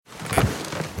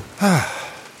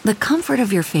The comfort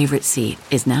of your favorite seat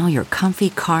is now your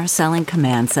comfy car selling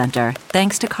command center,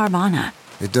 thanks to Carvana.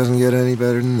 It doesn't get any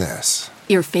better than this.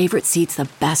 Your favorite seat's the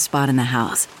best spot in the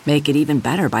house. Make it even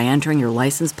better by entering your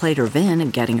license plate or VIN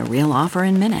and getting a real offer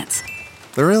in minutes.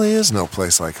 There really is no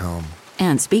place like home.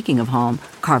 And speaking of home,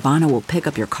 Carvana will pick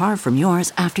up your car from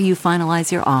yours after you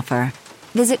finalize your offer.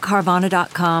 Visit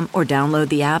Carvana.com or download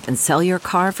the app and sell your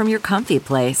car from your comfy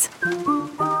place.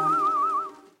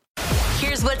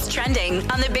 Here's what's trending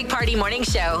on the Big Party Morning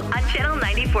Show on Channel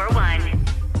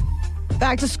 94.1.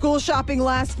 Back to school shopping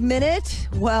last minute.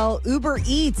 Well, Uber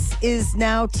Eats is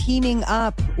now teaming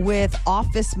up with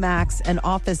Office Max and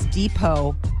Office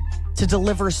Depot to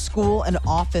deliver school and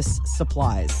office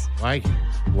supplies. Why?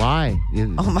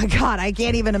 Oh my God, I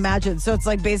can't even imagine. So it's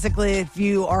like basically if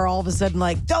you are all of a sudden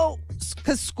like, don't,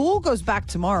 because school goes back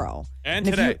tomorrow. And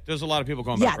today. There's a lot of people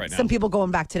going back right now. Yeah, some people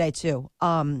going back today too.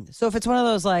 So if it's one of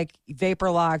those like vapor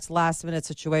locks, last minute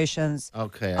situations,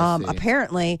 okay, I see.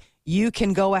 Apparently you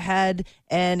can go ahead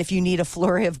and if you need a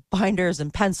flurry of binders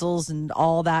and pencils and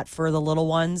all that for the little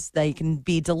ones, they can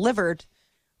be delivered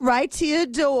right to your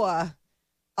door.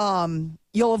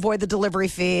 You'll avoid the delivery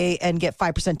fee and get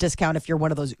 5% discount if you're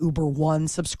one of those Uber One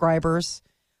subscribers.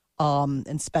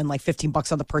 And spend like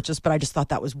 $15 on the purchase. But I just thought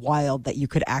that was wild that you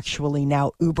could actually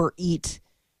now Uber Eat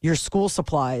your school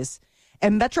supplies.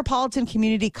 And Metropolitan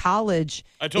Community College.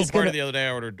 I told Party the other day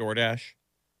I ordered DoorDash,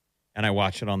 and I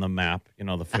watch it on the map. You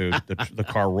know, the food, the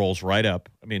car rolls right up.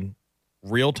 I mean,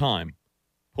 real time.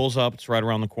 Pulls up, it's right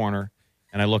around the corner.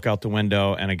 And I look out the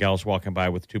window, and a gal's walking by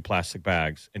with 2 plastic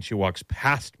bags. And she walks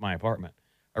past my apartment.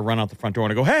 I run out the front door,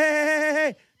 and I go,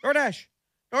 hey, DoorDash.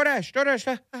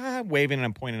 DoorDash, waving, and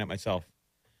I'm pointing at myself.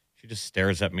 She just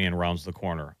stares at me and rounds the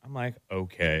corner. I'm like,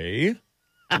 okay,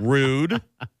 rude.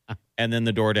 And then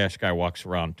the DoorDash guy walks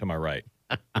around to my right.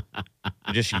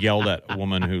 I just yelled at a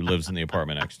woman who lives in the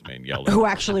apartment next to me and yelled at her. Who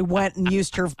actually went and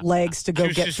used her legs to go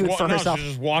get food for herself. She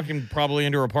was just walking probably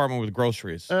into her apartment with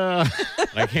groceries. And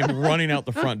I came running out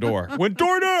the front door. With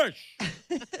DoorDash!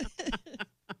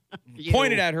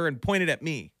 Pointed at her and pointed at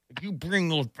me. You bring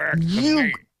those bags to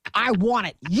me. I want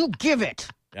it. You give it.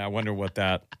 Yeah, I wonder what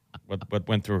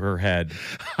went through her head.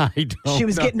 I don't She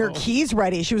was know. getting her keys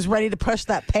ready. She was ready to push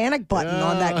that panic button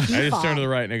on that key I just fob. turn to the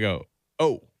right and I go,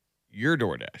 oh, you're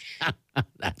DoorDash.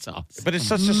 That's awesome. But it's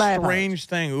such a strange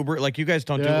thing. Uber, like you guys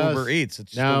don't do Uber Eats.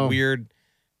 It's just a weird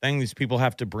thing these people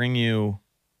have to bring you.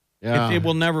 Yeah. It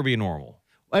will never be normal.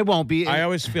 It won't be. I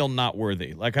always feel not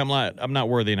worthy. Like I'm not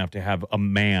worthy enough to have a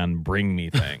man bring me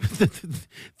things.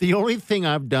 The only thing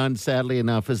I've done, sadly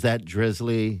enough, is that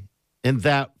Drizzly, and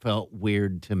that felt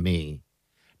weird to me.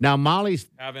 Now, Molly's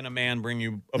having a man bring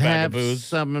you a bag of booze.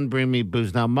 Someone bring me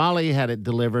booze. Now, Molly had it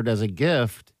delivered as a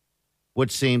gift,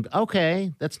 which seemed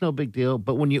okay. That's no big deal.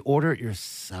 But when you order it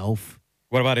yourself,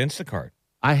 what about Instacart?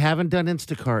 I haven't done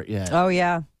Instacart yet. Oh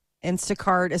yeah.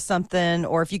 Instacart is something,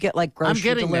 or if you get like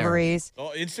grocery deliveries.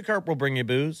 Oh, Instacart will bring you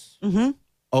booze? Mm-hmm.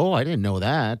 Oh, I didn't know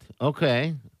that.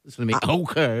 Okay. Listen to me.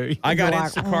 Okay. I got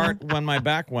Instacart when my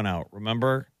back went out,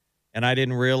 remember? And I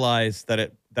didn't realize that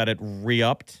it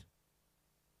re-upped.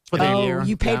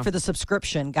 You paid for the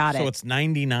subscription. Got it. So it's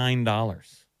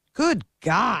 $99. Good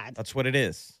God. That's what it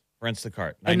is for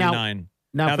Instacart. $99.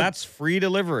 Now that's free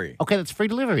delivery. Okay, that's free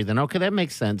delivery then. Okay, that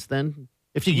makes sense then.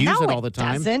 If you use it all the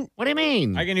time. Doesn't. What do you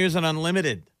mean? I can use it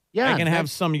unlimited. Yeah. I can have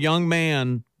some young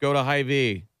man go to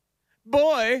Hy-Vee.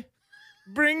 Boy,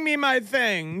 bring me my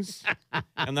things.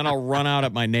 And then I'll run out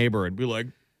at my neighbor and be like,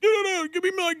 no,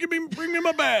 bring me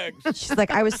my bags. She's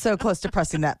like, I was so close to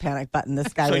pressing that panic button.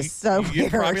 This guy was so You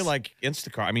weird. probably like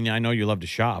Instacart. I mean, I know you love to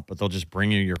shop, but they'll just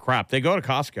bring you your crap. They go to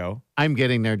Costco. I'm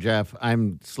getting there, Jeff.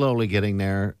 I'm slowly getting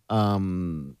there.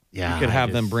 Yeah. You could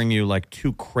have them bring you like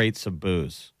 2 crates of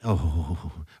booze.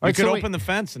 Oh. You could open the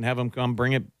fence and have them come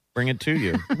bring it to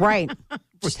you. Right.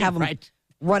 Just have them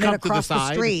running Come to across the the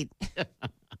side. street.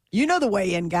 You know the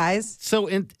way in, guys. So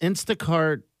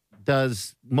Instacart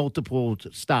does multiple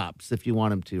stops if you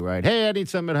want them to, right? Hey, I need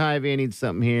something at Hy-Vee. I need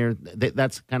something here.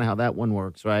 That's kind of how that one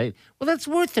works, right? Well, that's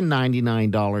worth the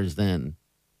 $99 then.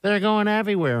 They're going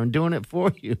everywhere and doing it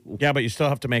for you. Yeah, but you still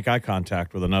have to make eye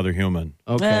contact with another human.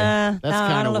 Okay. That's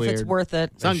kind I don't know weird. if it's worth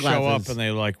it. They show up and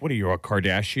they're like, what are you, a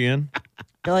Kardashian?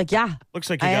 You're like, yeah.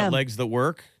 Looks like you I got am. legs that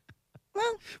work.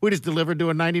 Well, we just delivered to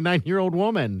a 99-year-old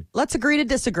woman. let's agree to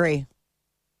disagree.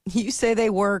 You say they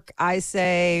work. I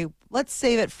say, let's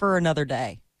save it for another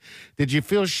day. Did you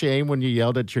feel shame when you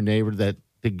yelled at your neighbor that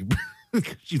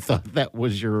you thought that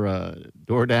was your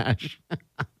DoorDash?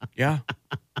 Yeah,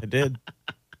 I did.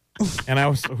 And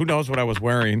who knows what I was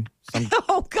wearing? Some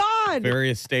Oh, God.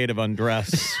 various state of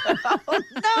undress. Oh,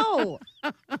 no.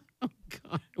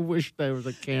 wish there was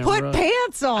a camera. Put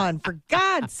pants on, for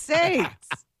God's sakes.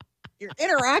 You're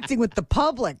interacting with the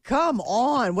public. Come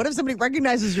on. What if somebody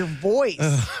recognizes your voice?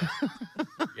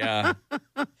 Yeah.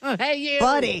 Hey, you.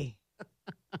 Buddy.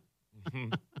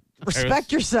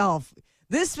 Respect yourself.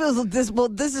 This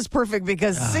is perfect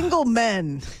because single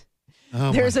men.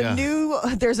 Oh, There's my a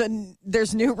God.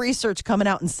 there's new research coming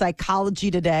out in Psychology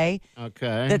Today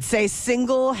Okay. that say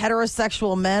single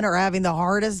heterosexual men are having the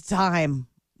hardest time,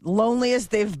 loneliest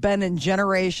they've been in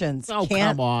generations. Oh,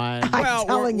 Can't- come on. I'm Well,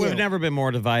 telling we've you. never been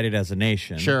more divided as a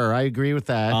nation. Sure, I agree with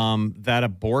that. That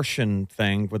abortion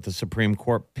thing with the Supreme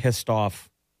Court pissed off,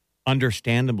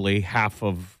 understandably, half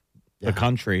of the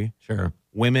country. Sure.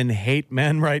 Women hate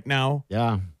men right now.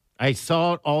 Yeah. I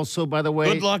saw it also, by the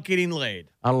way. Good luck getting laid.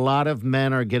 A lot of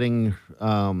men are getting,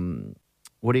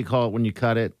 what do you call it when you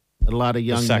cut it? A lot of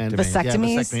young men.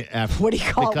 Vasectomies? Yeah, vasectomy. What do you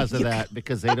call it? Because of that.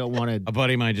 Because they don't want A to.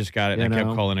 buddy of mine just got it, and You I kept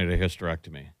know? calling it a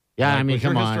hysterectomy. Yeah, I'm I like, mean, was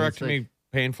come your on. It's hysterectomy like-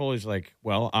 painful? He's like,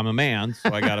 well, I'm a man,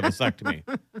 so I got a vasectomy.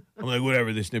 I'm like,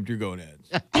 whatever, they snipped your gonads.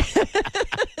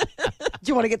 Do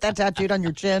you want to get that tattooed on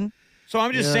your chin? So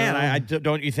I'm just saying,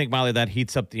 don't you think, Molly, that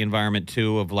heats up the environment,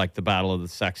 too, of like the battle of the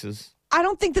sexes? I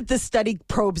don't think that this study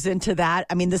probes into that.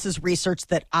 I mean, this is research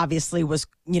that obviously was,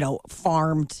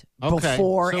 farmed Okay,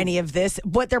 before so- any of this.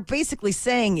 What they're basically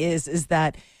saying is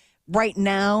that right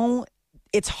now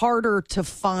it's harder to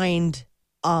find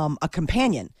a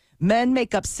companion. Men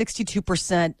make up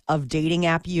 62% of dating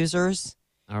app users.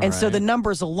 And so the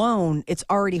numbers alone, it's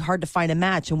already hard to find a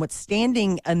match. And what's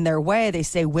standing in their way, they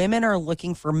say women are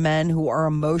looking for men who are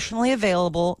emotionally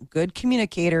available, good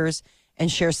communicators, and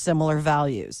share similar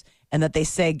values. And that they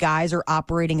say guys are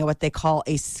operating at what they call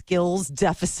a skills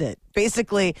deficit.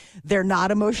 Basically, they're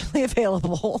not emotionally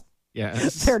available.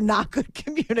 Yes. They're not good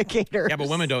communicators. Yeah, but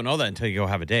women don't know that until you go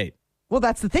have a date. Well,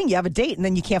 that's the thing. You have a date and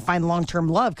then you can't find long-term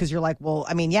love because you're like, well,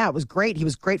 I mean, yeah, it was great. He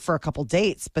was great for a couple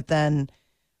dates, but then,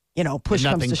 push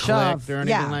comes Nothing to shove. clicked or anything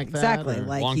Yeah, like that, exactly. or-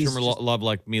 Like Long-term he's just- love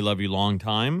like me love you long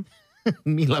time.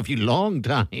 Me love you long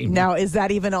time. Now, is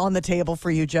that even on the table for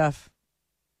you, Jeff?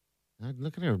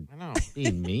 Look at her I know.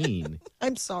 being mean.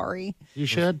 I'm sorry. You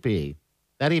should be.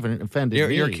 That even offended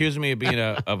me. You're accusing me of being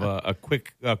a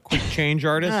quick change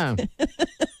artist. Yeah.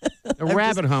 A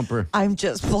rabbit humper. I'm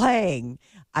just playing.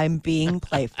 I'm being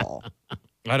playful.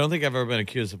 I don't think I've ever been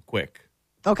accused of quick.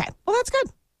 Okay. Well, that's good.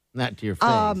 Not to your face.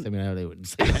 I mean, they wouldn't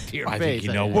say that to your I face. think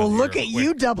you know Well, what look you're at quick.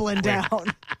 you doubling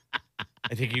down.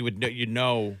 I think you would know. You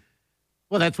know.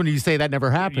 Well, that's when you say that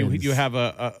never happens. You have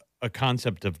a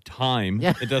concept of time.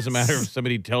 Yes. It doesn't matter if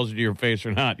somebody tells you to your face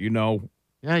or not. You know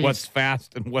Yeah, you- what's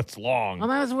fast and what's long. Well,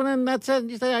 that's when that's it.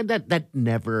 You say that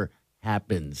never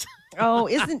happens. Oh,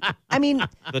 I mean,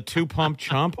 The two pump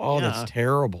chump. Oh, Yeah. that's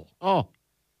terrible Oh,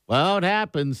 well, it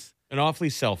happens. and awfully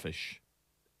selfish.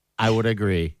 I would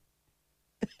agree.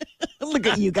 look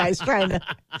at you guys trying to.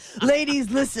 Ladies,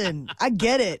 listen, I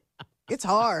get it. It's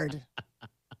hard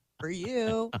for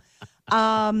you.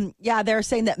 Yeah, they're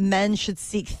saying that men should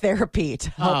seek therapy to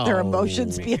help their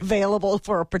emotions be available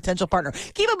for a potential partner.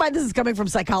 Keep in mind, this is coming from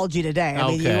Psychology Today. I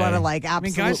mean, you Okay. want to I absolutely.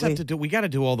 mean, guys have to do. We got to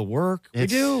do all the work. We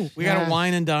got yeah. to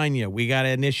wine and dine you. We got to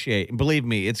initiate. And believe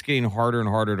me, it's getting harder and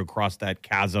harder to cross that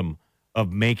chasm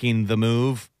of making the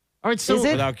move All right, so Is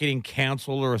it? without getting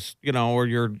canceled or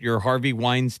your Harvey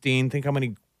Weinstein. Think how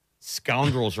many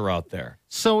scoundrels are out there.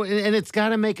 So, and it's got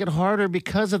to make it harder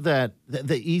because of that,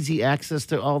 the easy access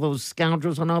to all those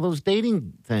scoundrels on all those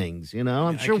dating things. I'm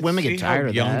I sure can women see get tired how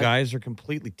of young that. guys are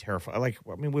completely terrified.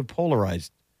 We've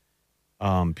polarized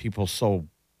people so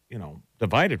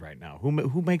divided right now.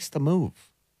 Who makes the move?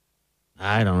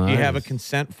 I don't know. Do you have a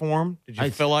consent form? Did you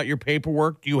fill out your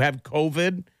paperwork? Do you have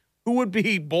COVID? Who would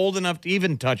be bold enough to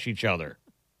even touch each other?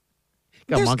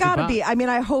 There's got to be. I mean,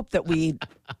 I hope that we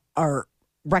are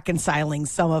reconciling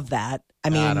some of that. I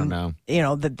mean, I don't know.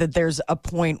 That there's a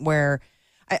point where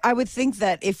I would think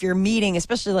that if you're meeting,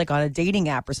 especially like on a dating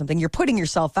app or something, you're putting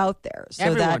yourself out there. So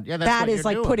Everyone. Yeah, that's that what is you're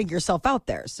like doing. putting yourself out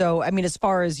there. So, I mean, as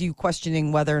far as you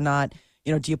questioning whether or not,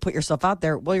 do you put yourself out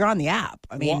there? Well, you're on the app.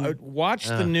 I mean, Watch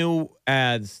the new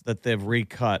ads that they've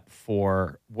recut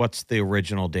for what's the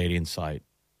original dating site.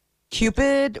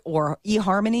 Cupid or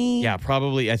eHarmony. Yeah,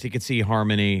 probably. I think it's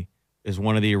eHarmony is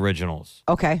one of the originals.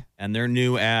 Okay. And their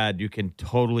new ad, you can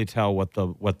totally tell what the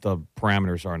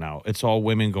parameters are now. It's all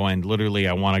women going, literally,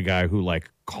 I want a guy who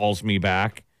calls me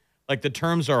back. Like the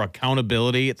terms are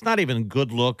accountability. It's not even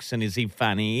good looks and is he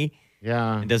funny?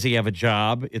 Yeah. And does he have a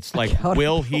job? It's like,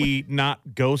 will he not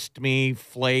ghost me,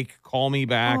 flake, call me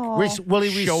back, Will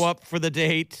he show up for the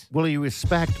date? Will you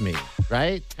respect me?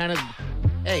 Right? Kind of.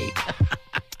 Hey,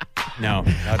 No.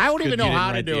 I don't even know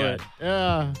how to do it.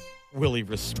 will he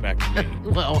respect me?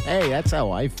 Well, hey, that's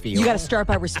how I feel. You got to start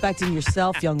by respecting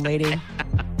yourself, young lady.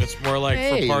 It's more like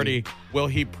Hey. for Party, will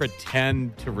he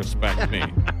pretend to respect me?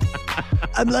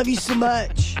 I love you so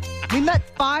much. We met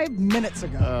 5 minutes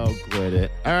ago. Oh, quit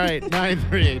it. All right,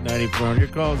 938-94. Your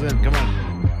call's in. Come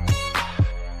on.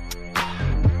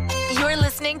 You're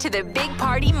listening to the Big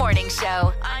Party Morning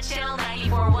Show on Channel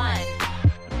 94.1.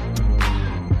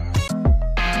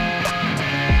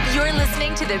 You're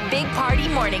listening to the Big Party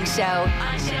Morning Show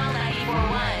on Channel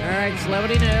 94.1. All right,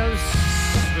 celebrity news.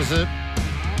 What's it?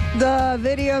 The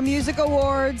Video Music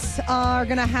Awards are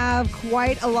going to have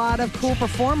quite a lot of cool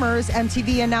performers.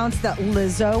 MTV announced that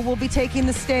Lizzo will be taking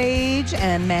the stage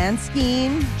and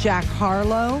Manskin, Jack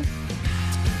Harlow.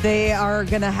 They are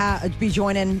going to be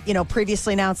joining,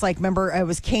 previously announced, remember, it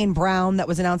was Kane Brown that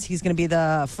was announced he's going to be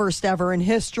the first ever in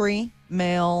history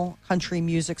male country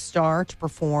music star to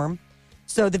perform.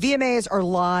 So the VMAs are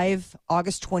live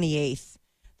August 28th.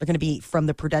 They're going to be from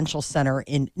the Prudential Center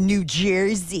in New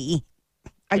Jersey.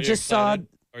 I just saw.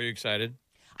 Are you excited?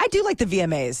 I do like the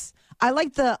VMAs. I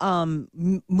like the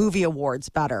movie awards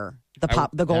better. The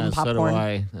golden popcorn. So do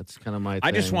I. That's kind of my thing.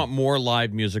 I just want more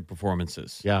live music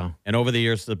performances. Yeah. And over the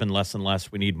years, there's been less and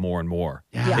less. We need more and more.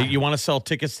 Yeah. You want to sell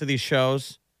tickets to these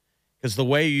shows? Because the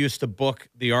way you used to book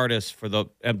the artists for those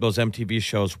MTV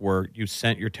shows were you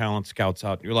sent your talent scouts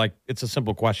out. You're like, it's a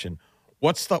simple question.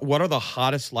 What are the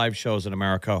hottest live shows in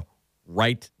America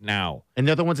right now? And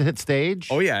they're the ones that hit stage?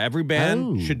 Oh, yeah. Every band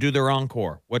Oh. should do their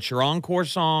encore. What's your encore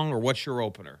song or what's your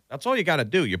opener? That's all you got to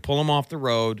do. You pull them off the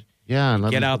road. Yeah. and let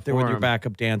Get them out there with your perform.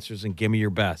 backup dancers and give me your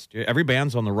best. Every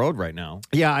band's on the road right now.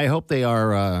 Yeah, I hope they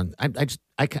are.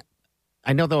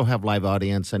 I know they'll have live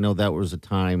audience. I know that was a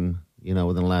time, within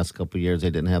the last couple of years they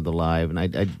didn't have the live, and I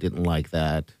didn't like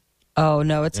that. Oh,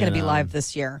 no, it's going to be Yeah. live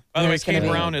this year. By the way, There's gonna Kane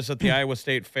be- Brown is at the Iowa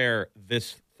State Fair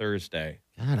this Thursday.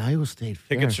 God, Iowa State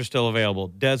Fair. Tickets are still available.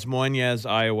 Des Moines,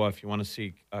 Iowa, if you want to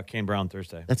see Kane Brown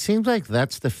Thursday. That seems like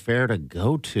that's the fair to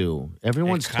go to.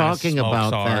 Everyone's It kinda talking smokes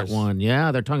about ours. that one.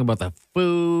 Yeah, they're talking about the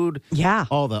food, Yeah.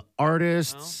 all the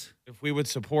artists. If we would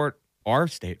support our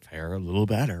state fair a little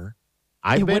better,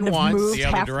 I've It been wouldn't have once. moved. the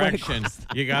other halfway direction. across.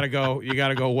 You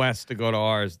gotta go west to go to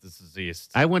ours. This is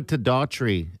east. I went to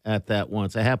Daughtry at that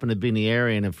once. I happened to be in the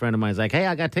area, and a friend of mine's like, "Hey,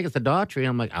 I got tickets to Daughtry."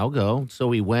 I'm like, "I'll go." So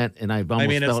we went, and I've almost I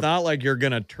mean, felt it's not like you're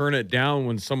gonna turn it down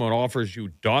when someone offers you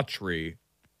Daughtry.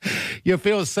 you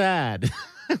feel sad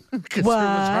because there was What?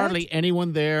 hardly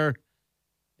anyone there,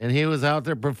 and he was out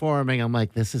there performing. I'm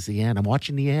like, "This is the end. I'm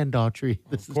watching the end, Daughtry.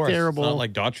 This Of course, is terrible." It's not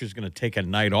like Daughtry's gonna take a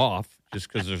night off just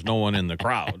because there's no one in the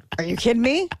crowd. Are you kidding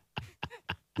me?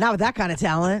 Not with that kind of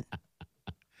talent.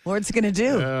 What's going to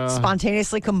do?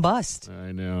 Spontaneously combust.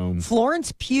 I know.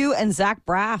 Florence Pugh and Zach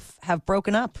Braff have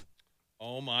broken up.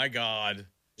 Oh my God.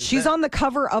 She's on the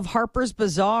cover of Harper's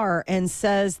Bazaar and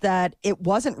says that it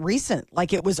wasn't recent.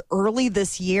 Like it was early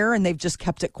this year and they've just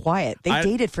kept it quiet. They I-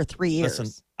 dated for 3 years.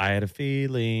 Listen, I had a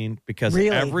feeling because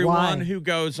Really? everyone Why? who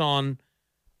goes on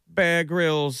Bear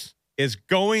Grylls is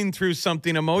going through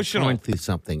something emotional. Going through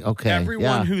something. Okay.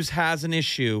 Everyone yeah. who has an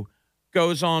issue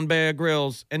goes on Bear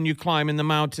Grylls and you climb in the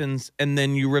mountains and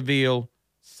then you reveal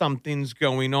something's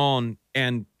going on.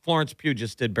 And Florence Pugh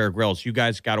just did Bear Grylls. You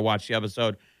guys got to watch the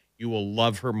episode. You will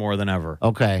love her more than ever.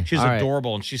 Okay. She's all right.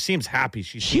 adorable and she seems happy.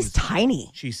 She's tiny.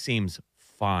 She seems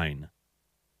fine.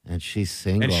 And she's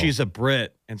single. And she's a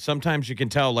Brit. And sometimes you can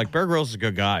tell, like Bear Grylls is a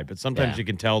good guy, but sometimes Yeah. you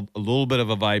can tell a little bit of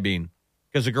a vibing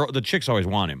because the chicks always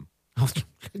want him.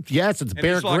 yes, it's And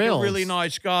Bear he's like Grylls. a really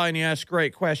nice guy and he asks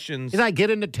great questions. He's like, "Get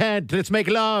in the tent. Let's make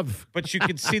love." But you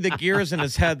can see the gears in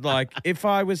his head. Like, if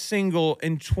I was single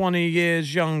and 20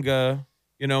 years younger,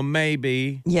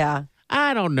 maybe. Yeah.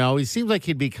 I don't know. He seems like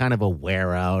he'd be kind of a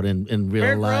wear out in real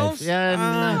Bear life. Grylls?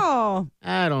 Yeah. Oh,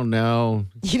 I don't know.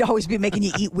 he'd always be making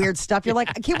you eat weird stuff. You're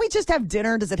like, can't we just have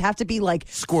dinner? Does it have to be like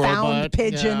Squirrel found butt,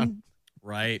 pigeon?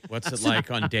 Right. What's it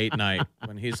like on date night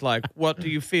when he's like, what do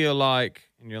you feel like?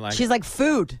 And you're like, She's like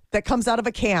food that comes out of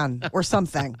a can or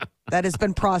something that has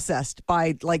been processed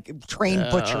by like trained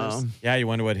butchers. yeah, you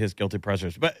wonder what his guilty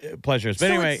pleasures. But So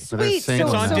anyway, it's So they're sweet. single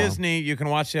it's on now. Disney. You can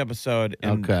watch the episode.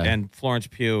 And, Okay. and Florence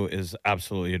Pugh is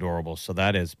absolutely adorable. So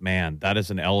that is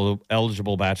an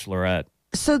eligible bachelorette.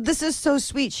 So this is so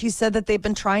sweet. She said that they've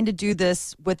been trying to do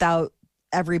this without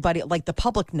everybody, like the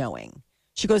public knowing.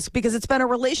 She goes, because it's been a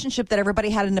relationship that everybody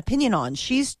had an opinion on.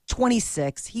 She's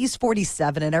 26, he's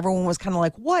 47, and everyone was kind of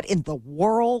like, what in the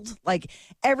world? Like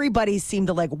everybody seemed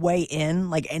to like weigh in,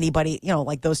 like anybody,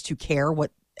 like those two care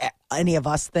what any of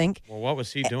us think. Well, what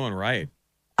was he doing right?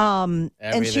 And she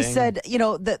Everything. said,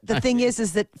 the thing is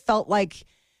that felt like,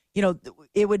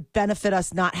 it would benefit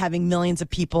us not having millions of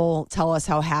people tell us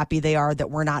how happy they are that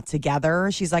we're not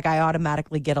together. She's like, I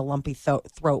automatically get a lumpy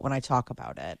throat when I talk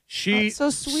about it. She so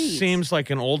sweet. Seems like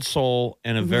an old soul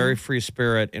and a very free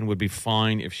spirit and would be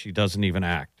fine if she doesn't even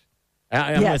act.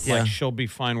 I'm Yes. with you. Like she'll be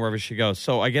fine wherever she goes.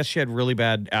 So I guess she had really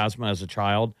bad asthma as a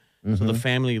child. So the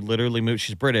family literally moved.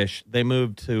 She's British. They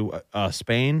moved to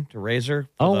Spain to raise her.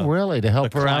 Oh, really? To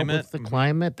help the her out climate? with the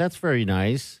climate? That's very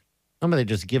nice. They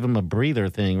just give him a breather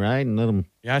thing, right? And let him.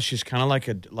 Yeah, she's kind of like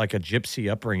a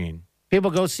gypsy upbringing.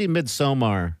 People go see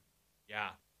Midsommar. Yeah.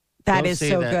 That Go is see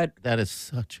so that. good. That is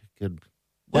such a good.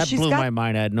 Well, that she's blew got- my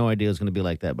mind. I had no idea it was going to be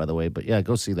like that, by the way. But yeah,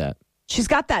 go see that. She's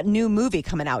got that new movie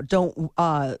coming out. Don't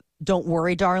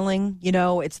worry, darling.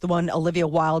 It's the one Olivia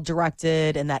Wilde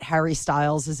directed and that Harry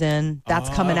Styles is in. That's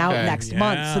coming out okay. next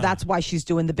month. Yeah. So that's why she's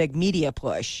doing the big media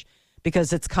push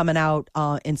because it's coming out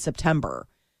in September.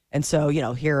 And so,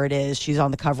 here it is. She's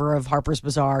on the cover of Harper's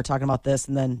Bazaar talking about this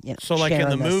and then, So like in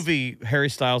sharing the this. movie, Harry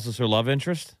Styles is her love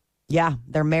interest? Yeah,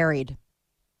 they're married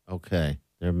Okay,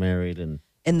 they're married and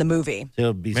in the movie.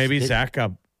 they'll be Maybe Zach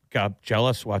got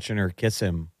jealous watching her kiss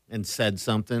him. and said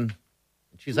something.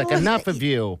 She's like, Well, enough of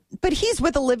you. But he's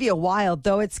with Olivia Wilde,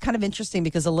 though. It's kind of interesting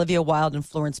because Olivia Wilde and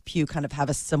Florence Pugh kind of have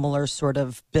a similar sort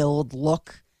of build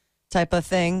look type of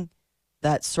thing.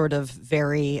 That's sort of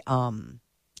very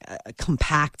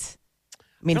compact. I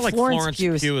mean, I feel like Florence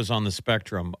Florence Pugh is on the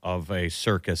spectrum of a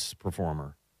circus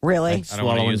performer. really. I don't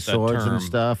wanna Swallowing use that swords term. and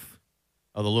stuff.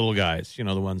 Oh, the little guys,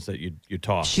 the ones that you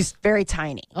toss. She's very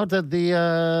tiny. Oh,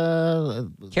 the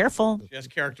Careful. She has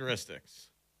characteristics.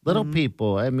 little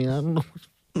people. I mean, I don't know.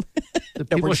 The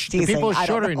people, we're just teasing. people I don't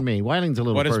shorter know. than me. Whiting's a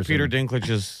little What is person. Peter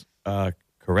Dinklage's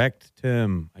correct,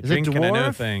 Tim? I Is drink it and I know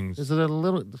dwarf? things. Is it a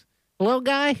little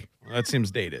guy? Well, that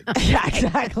seems dated. Yeah,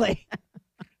 exactly.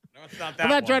 No, it's not that I'm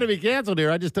not one. trying to be canceled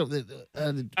here. I just don't.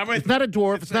 It's not a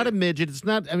dwarf. It's not a midget. It's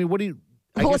not. I mean, what do you?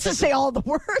 I Well, guess let's just that's- say all the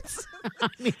words.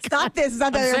 It's not this. It's not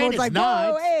I'm that. saying Everyone's it's like,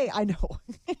 not. whoa, hey. I know.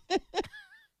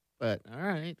 But all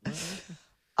right.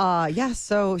 Yeah,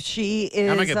 so she is.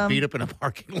 I'm gonna get beat up in a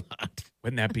parking lot.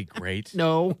 Wouldn't that be great?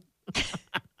 No.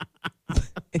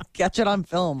 Catch it on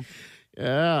film.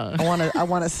 Yeah. I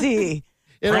want to see.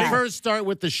 It'll Right. first start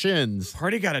with the shins.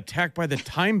 Party got attacked by the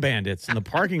time bandits in the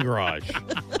parking garage.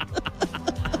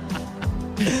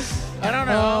 I don't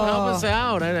know. Help us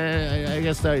out. I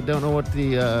guess I don't know what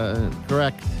the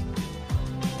correct.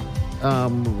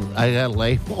 I got a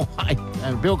label.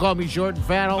 Bill called me short and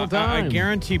fat all the I time.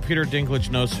 guarantee Peter Dinklage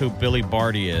knows who Billy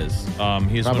Barty is. He's one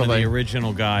of Probably. the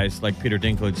original guys like Peter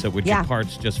Dinklage that would Yeah. get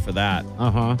parts just for that.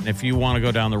 Uh-huh. And if you want to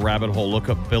go down the rabbit hole, look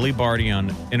up Billy Barty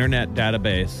on Internet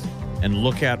Database and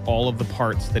look at all of the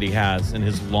parts that he has in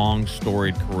his long,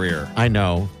 storied career. I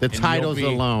know. The And titles you'll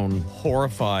be alone.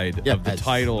 horrified of the Yes.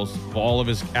 titles of all of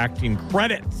his acting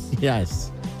credits.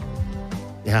 Yes.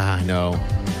 Yeah, I know.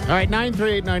 All right,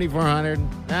 938-9400.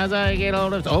 As I get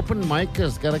older, open mic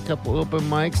has got a couple open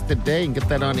mics today. And get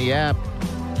that on the app.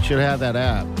 Should have that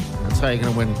app. That's how you're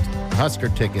going to win Husker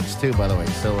tickets, too, by the way.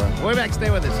 So, way back, stay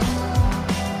with us.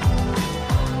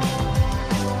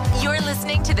 You're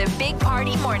listening to the Big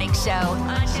Party Morning Show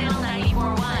on Channel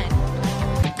 94.1.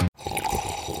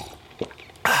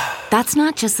 That's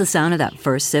not just the sound of that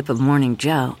first sip of Morning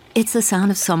Joe. It's the sound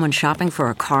of someone shopping for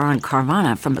a car on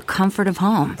Carvana from the comfort of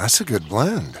home. That's a good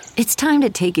blend. It's time to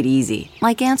take it easy,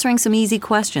 like answering some easy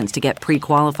questions to get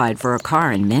pre-qualified for a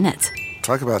car in minutes.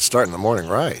 Talk about starting the morning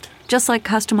right. Just like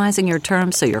customizing your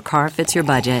terms so your car fits your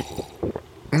budget.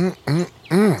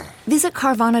 Visit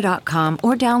Carvana.com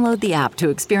or download the app to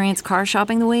experience car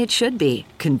shopping the way it should be.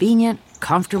 Convenient,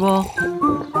 comfortable.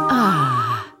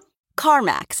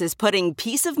 CarMax is putting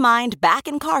peace of mind back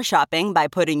in car shopping by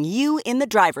putting you in the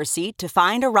driver's seat to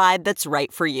find a ride that's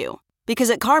right for you. Because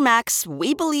at CarMax,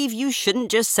 we believe you shouldn't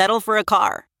just settle for a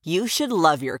car. You should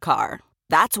love your car.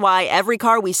 That's why every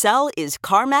car we sell is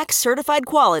CarMax certified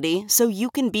quality, so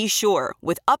you can be sure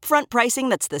with upfront pricing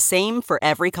that's the same for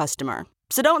every customer.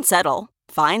 So don't settle.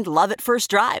 Find love at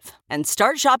first drive and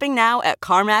start shopping now at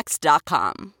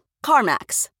CarMax.com.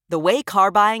 CarMax, the way car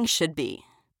buying should be.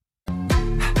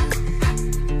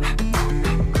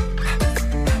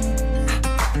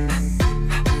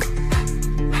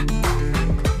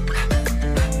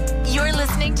 You're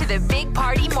listening to the Big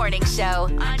Party Morning Show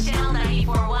on Channel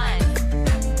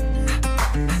 94.1.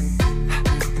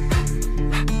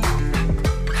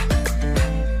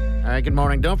 All right, good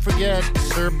morning. Don't forget,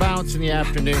 Sir Bounce in the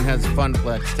afternoon has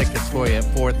Funplex tickets for you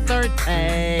for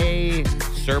 4:30.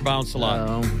 Sir Bounce a lot.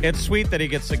 Oh. It's sweet that he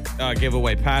gets to give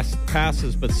away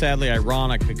passes, but sadly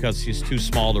ironic because he's too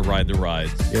small to ride the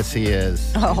rides. Yes, he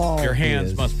is. Oh, Your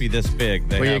hands is. must be this big.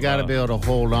 They Well, you have, got to be able to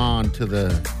hold on to the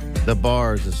the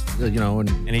bars, and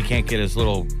And he can't get his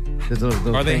little. there's those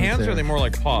Are they things hands or there. are they more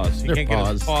like paws? He They're can't get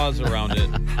his paws. paws around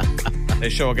it. They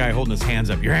show a guy holding his hands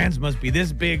up. Your hands must be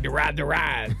this big to ride the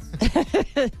rides.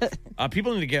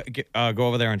 People need to go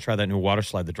over there and try that new water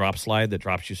slide, the drop slide that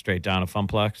drops you straight down a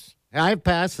Funplex. I have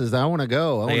passes. I want to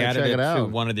go. I want They to added check it it to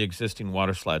out. one of the existing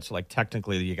water slides. So, like,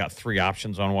 technically, you got 3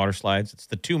 options on water slides. It's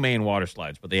the 2 main water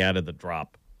slides, but they added the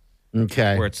drop,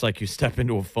 Okay. where it's like you step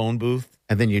into a phone booth.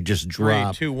 And then you just 3,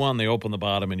 drop. 2, 1, they open the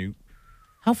bottom, and you.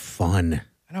 How fun.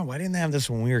 I know. Why didn't they have this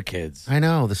when we were kids? I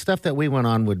know. The stuff that we went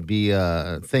on would be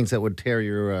things that would tear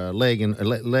your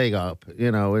leg up,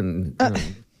 and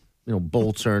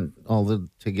bolts aren't all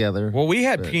together. Well, we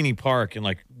had Peony Park, and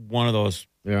like one of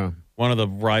the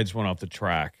rides went off the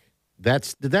track. Did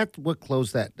that what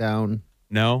closed that down?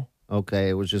 No, Okay,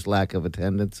 it was just lack of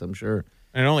attendance, I'm sure.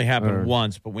 and it only happened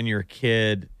once. But when you're a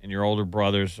kid and your older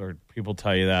brothers or people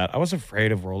tell you that, I was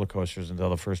afraid of roller coasters until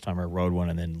the first time I rode one,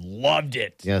 and then loved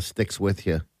it. Yeah, sticks with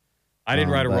you. I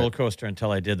didn't ride a but- roller coaster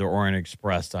until I did the Orient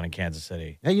Express down in Kansas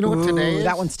City. Hey, you know what today Ooh, is?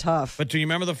 that one's tough. But do you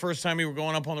remember the first time you were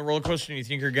going up on the roller coaster and you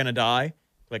think you're going to die?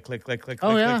 Click, click, click, click,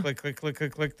 Oh, click, yeah. click, click, click,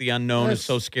 click, click. The unknown is Yes.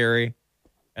 so scary.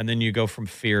 And then you go from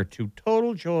fear to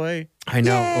total joy. I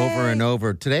know, over and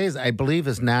over. Today is, I believe,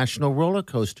 is National Roller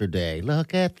Coaster Day.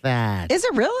 Look at that. Is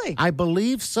it really? I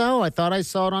believe so. I thought I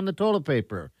saw it on the toilet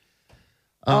paper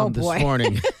this boy.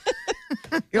 morning.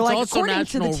 You're It's like, also according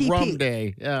to the National TP. Rum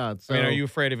Day. Yeah. So. I mean, are you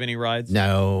afraid of any rides?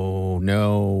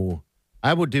 No.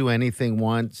 I would do anything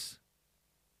once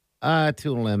to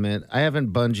a limit. I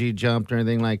haven't bungee jumped or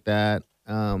anything like that.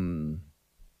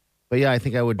 But yeah, I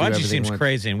think I would do Bungee everything seems once.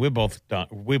 crazy, and we've both gone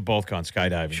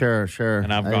skydiving. Sure.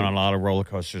 And I've gone on a lot of roller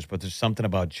coasters, but there's something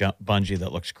about bungee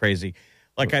that looks crazy.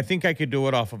 Like, I think I could do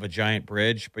it off of a giant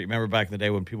bridge, but you remember back in the day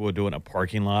when people would do it in a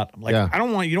parking lot? I'm like, Yeah.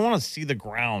 you don't want to see the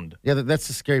ground. Yeah, that's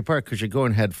the scary part because you're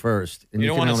going head first. And You you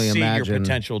don't can want to only see imagine. your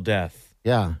potential death.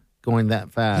 Yeah, going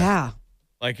that fast. Yeah.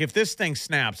 Like, if this thing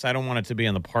snaps, I don't want it to be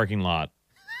in the parking lot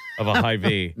of a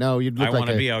Hy-Vee. No, you'd look I like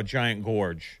want to be a giant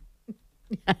gorge.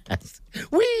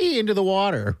 Whee into the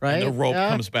water, right? And the rope Yeah.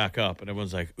 comes back up, and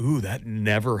everyone's like, ooh, that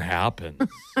never happens.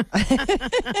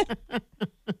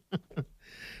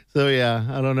 So yeah,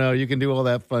 I don't know. You can do all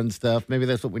that fun stuff. Maybe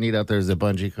that's what we need out there is a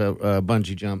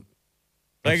bungee jump.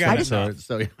 They got enough.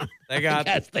 So yeah. They got,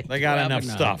 Yes, they do got have enough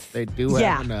stuff. They do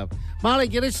Yeah. have enough. Molly,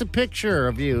 get us a picture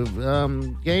of you,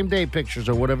 game day pictures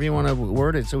or whatever you want to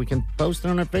word it, so we can post it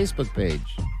on our Facebook page.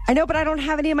 I know, but I don't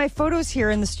have any of my photos here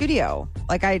in the studio.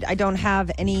 Like I don't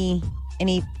have any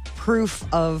proof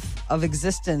of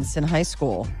existence in high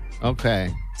school.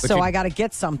 Okay. But So you- I got to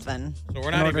get something. So we're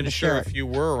in not order even to sure share if it. you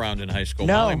were around in high school.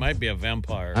 No. Molly might be a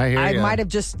vampire. I hear I ya. might have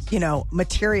just,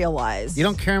 materialized. You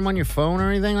don't carry them on your phone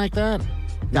or anything like that?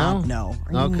 No. No.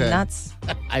 Are you Okay. nuts?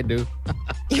 I do.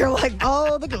 You're like,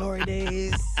 oh, the glory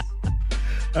days.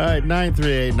 All right,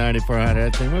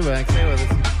 938-9400. We're back. Stay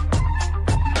with us.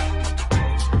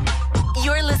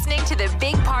 You're listening to the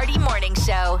Big Party Morning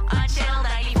Show on Channel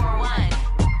 94.1.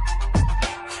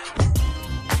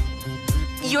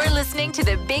 You're listening to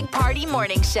the Big Party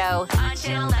Morning Show on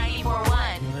Channel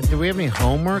 94.1. Do we have any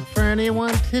homework for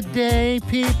anyone today,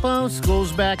 people?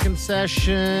 School's back in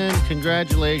session.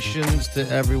 Congratulations to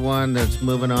everyone that's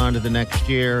moving on to the next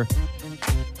year.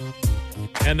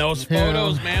 And those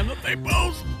photos, man, that they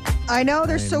post. I know,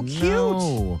 they're so cute.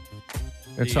 No.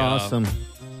 It's The, awesome.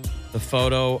 The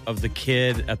photo of the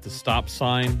kid at the stop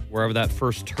sign, wherever that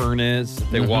first turn is.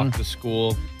 If they walk to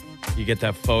school, you get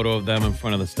that photo of them in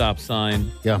front of the stop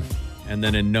sign. Yeah. And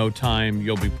then in no time,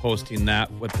 you'll be posting that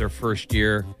with their first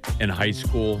year in high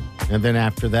school. And then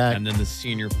after that, And then the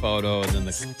senior photo. And then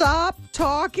the Stop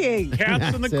talking.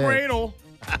 cat's in the That's it. cradle.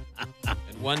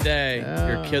 And one day,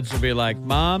 your kids will be like,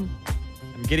 Mom,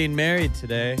 I'm getting married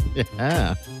today.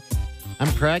 yeah,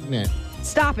 I'm pregnant.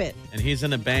 Stop it. And he's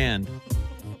in a band.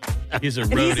 He's a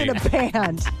And roadie. he's in a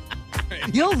band.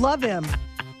 You'll love him.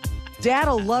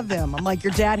 Dad'll love him. I'm like,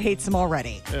 your dad hates him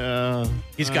already.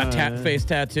 He's got face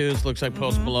tattoos. Looks like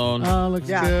Post Malone. Oh, looks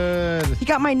Yeah. good. He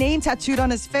got my name tattooed on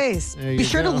his face. There Be you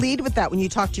sure to go. lead with that when you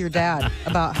talk to your dad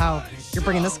about how you're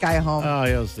bringing this guy home. Oh,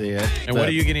 you'll see it. And what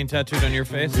are you getting tattooed on your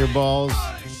face? Your balls.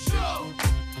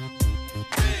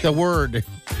 The word.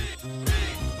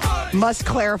 Must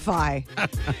clarify.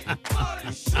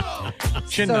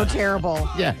 Chin So nut. terrible.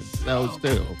 Yes, those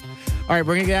too. All right,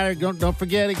 we're going to get out of here. Don't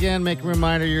forget again, make a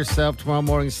reminder to yourself. Tomorrow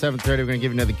morning, 7:30, we're going to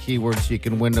give you another keyword so you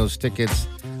can win those tickets,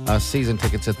 season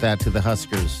tickets at that, to the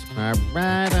Huskers. All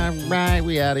right.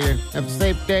 We out of here. Have a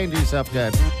safe day and do yourself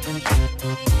good.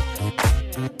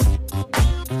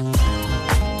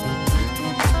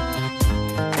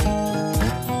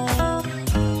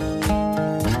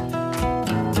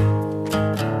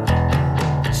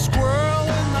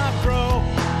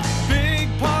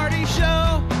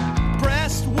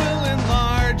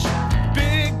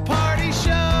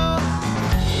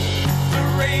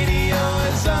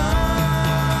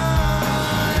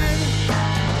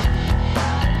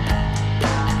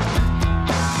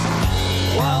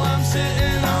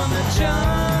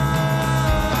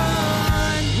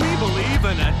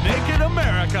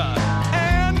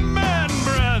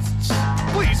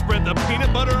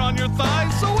 your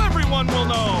thighs so everyone will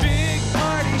know.